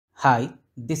Hi,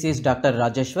 this is Dr.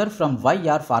 Rajeshwar from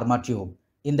YR Pharma Tube.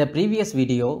 In the previous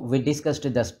video, we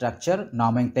discussed the structure,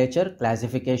 nomenclature,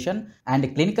 classification,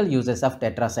 and clinical uses of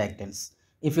tetracyclines.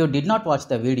 If you did not watch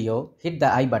the video, hit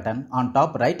the I button on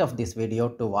top right of this video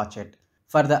to watch it.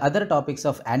 For the other topics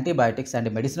of antibiotics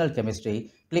and medicinal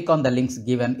chemistry, click on the links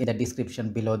given in the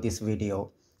description below this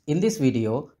video. In this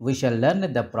video, we shall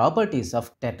learn the properties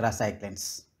of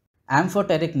tetracyclines.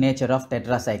 Amphoteric nature of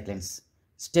tetracyclines.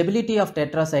 Stability of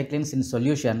tetracyclines in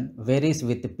solution varies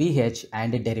with pH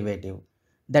and derivative.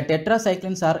 The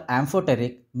tetracyclines are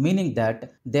amphoteric, meaning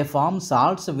that they form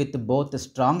salts with both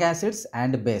strong acids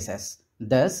and bases.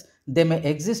 Thus, they may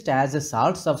exist as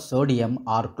salts of sodium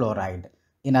or chloride.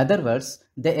 In other words,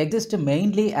 they exist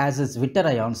mainly as Zwitter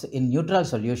ions in neutral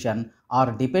solution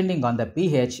or depending on the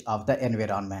pH of the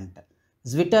environment.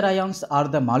 Zwitter ions are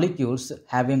the molecules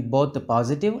having both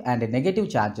positive and negative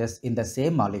charges in the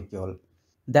same molecule.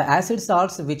 The acid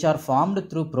salts which are formed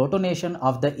through protonation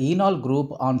of the enol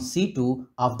group on C2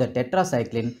 of the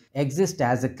tetracycline exist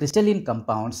as crystalline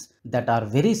compounds that are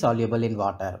very soluble in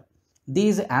water.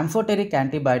 These amphoteric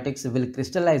antibiotics will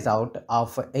crystallize out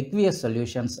of aqueous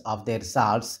solutions of their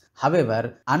salts,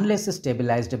 however, unless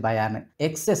stabilized by an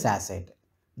excess acid.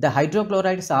 The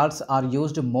hydrochloride salts are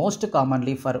used most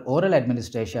commonly for oral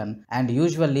administration and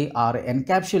usually are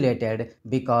encapsulated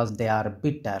because they are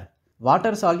bitter.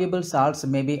 Water-soluble salts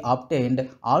may be obtained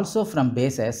also from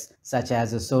bases such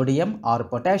as sodium or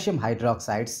potassium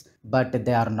hydroxides, but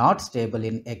they are not stable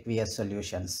in aqueous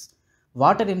solutions.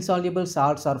 Water-insoluble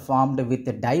salts are formed with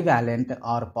divalent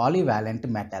or polyvalent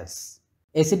metals.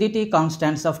 Acidity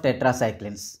constants of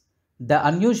tetracyclines. The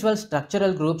unusual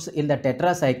structural groups in the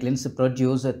tetracyclines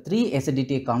produce three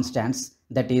acidity constants,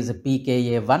 that is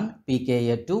pKa1,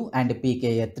 pKa2 and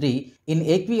pKa3 in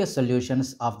aqueous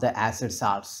solutions of the acid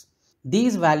salts.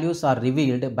 These values are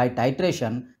revealed by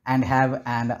titration and have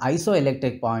an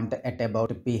isoelectric point at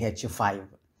about pH 5.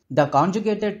 The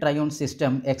conjugated trione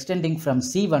system extending from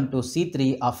C1 to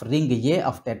C3 of ring A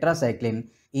of tetracycline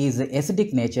is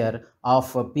acidic nature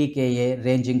of pKa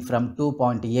ranging from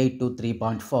 2.8 to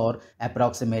 3.4,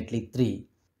 approximately 3.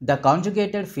 The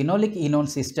conjugated phenolic enone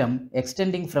system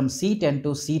extending from C10 to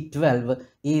C12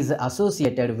 is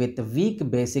associated with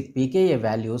weak basic pKa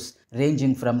values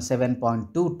ranging from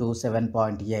 7.2 to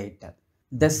 7.8.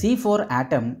 The C4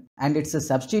 atom and its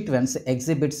substituents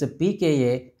exhibits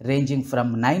pKa ranging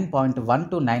from 9.1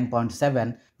 to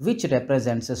 9.7, which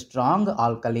represents a strong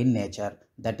alkaline nature,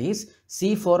 that is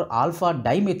C4 alpha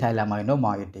dimethylamino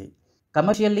moiety.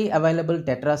 Commercially available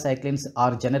tetracyclines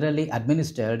are generally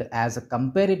administered as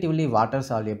comparatively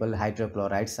water-soluble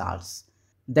hydrochloride salts.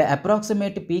 The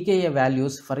approximate pKa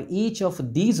values for each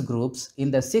of these groups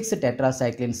in the 6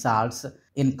 tetracycline salts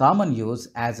in common use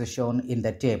as shown in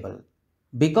the table.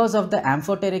 Because of the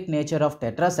amphoteric nature of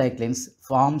tetracyclines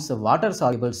forms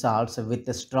water-soluble salts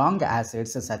with strong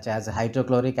acids such as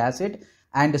hydrochloric acid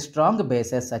and strong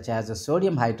bases such as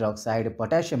sodium hydroxide,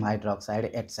 potassium hydroxide,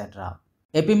 etc.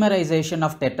 Epimerization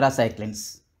of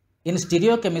tetracyclines. In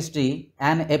stereochemistry,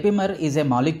 an epimer is a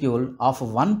molecule of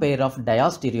one pair of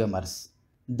diastereomers.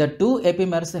 The two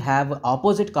epimers have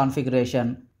opposite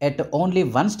configuration at only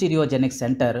one stereogenic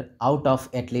center out of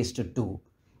at least two.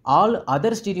 All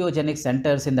other stereogenic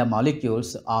centers in the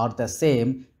molecules are the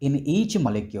same in each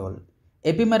molecule.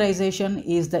 Epimerization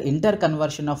is the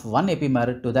interconversion of one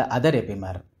epimer to the other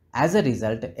epimer. As a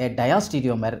result, a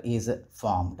diastereomer is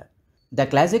formed. The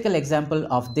classical example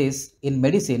of this in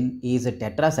medicine is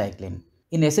tetracycline.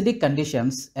 In acidic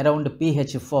conditions around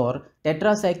pH 4,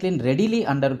 tetracycline readily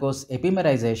undergoes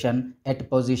epimerization at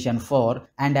position 4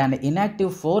 and an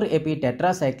inactive 4-epi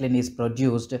tetracycline is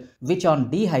produced, which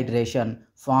on dehydration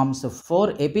forms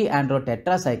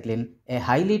 4-epiandrotetracycline, a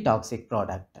highly toxic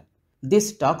product.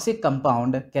 This toxic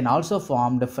compound can also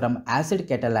formed from acid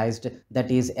catalyzed,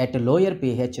 that is at lower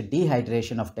pH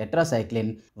dehydration of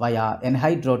tetracycline via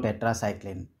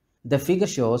anhydrotetracycline. The figure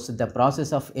shows the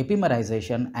process of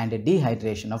epimerization and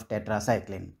dehydration of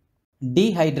tetracycline.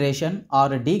 Dehydration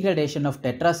or degradation of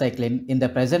tetracycline in the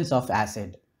presence of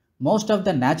acid. Most of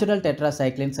the natural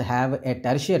tetracyclines have a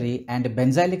tertiary and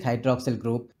benzylic hydroxyl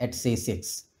group at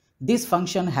C6. This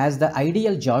function has the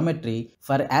ideal geometry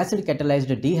for acid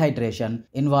catalyzed dehydration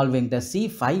involving the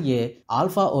C5A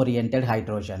alpha-oriented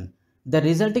hydrogen. The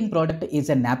resulting product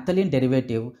is a naphthalene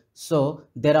derivative, so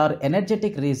there are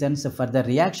energetic reasons for the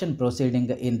reaction proceeding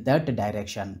in that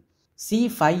direction.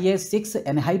 C5A6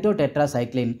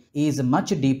 anhydrotetracycline is much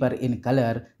deeper in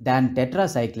color than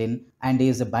tetracycline and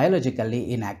is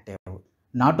biologically inactive.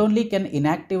 Not only can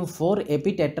inactive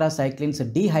 4-epi tetracyclines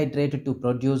dehydrate to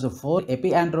produce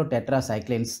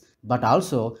 4-epiandrotetracyclines, but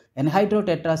also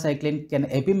anhydrotetracycline can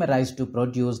epimerize to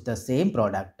produce the same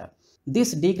product.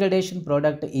 This degradation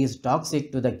product is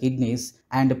toxic to the kidneys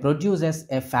and produces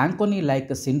a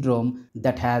Fanconi-like syndrome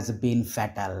that has been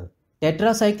fatal.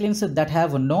 Tetracyclines that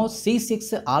have no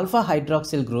C6 alpha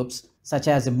hydroxyl groups such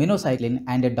as minocycline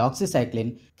and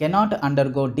doxycycline cannot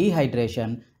undergo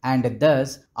dehydration and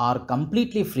thus are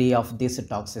completely free of this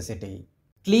toxicity.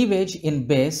 Cleavage in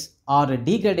base or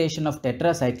degradation of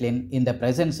tetracycline in the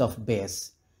presence of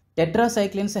base.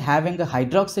 Tetracyclines having a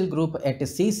hydroxyl group at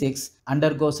C6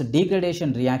 undergoes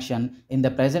degradation reaction in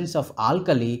the presence of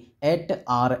alkali at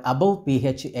or above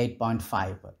pH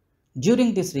 8.5.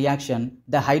 During this reaction,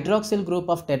 the hydroxyl group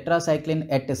of tetracycline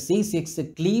at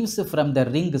C6 cleaves from the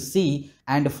ring C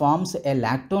and forms a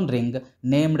lactone ring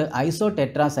named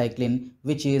isotetracycline,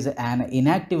 which is an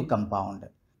inactive compound.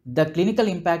 The clinical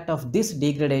impact of this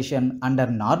degradation under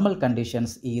normal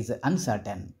conditions is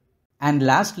uncertain. And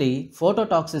lastly,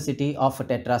 phototoxicity of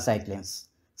tetracyclines.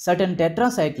 Certain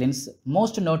tetracyclines,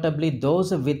 most notably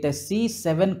those with a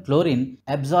C7 chlorine,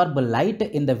 absorb light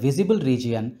in the visible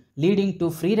region, leading to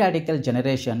free radical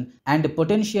generation and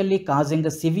potentially causing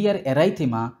severe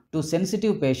erythema to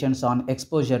sensitive patients on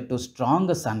exposure to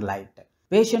strong sunlight.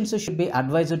 Patients should be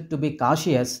advised to be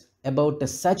cautious about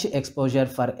such exposure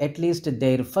for at least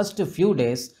their first few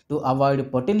days to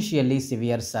avoid potentially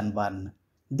severe sunburn.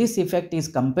 This effect is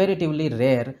comparatively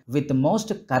rare with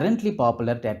most currently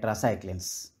popular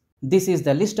tetracyclines. This is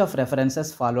the list of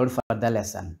references followed for the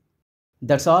lesson.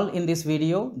 That's all in this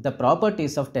video, the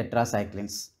properties of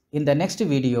tetracyclines. In the next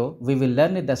video, we will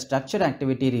learn the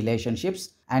structure-activity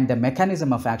relationships and the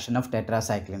mechanism of action of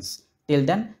tetracyclines. Till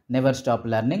then, never stop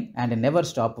learning and never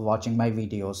stop watching my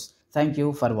videos. Thank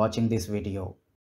you for watching this video.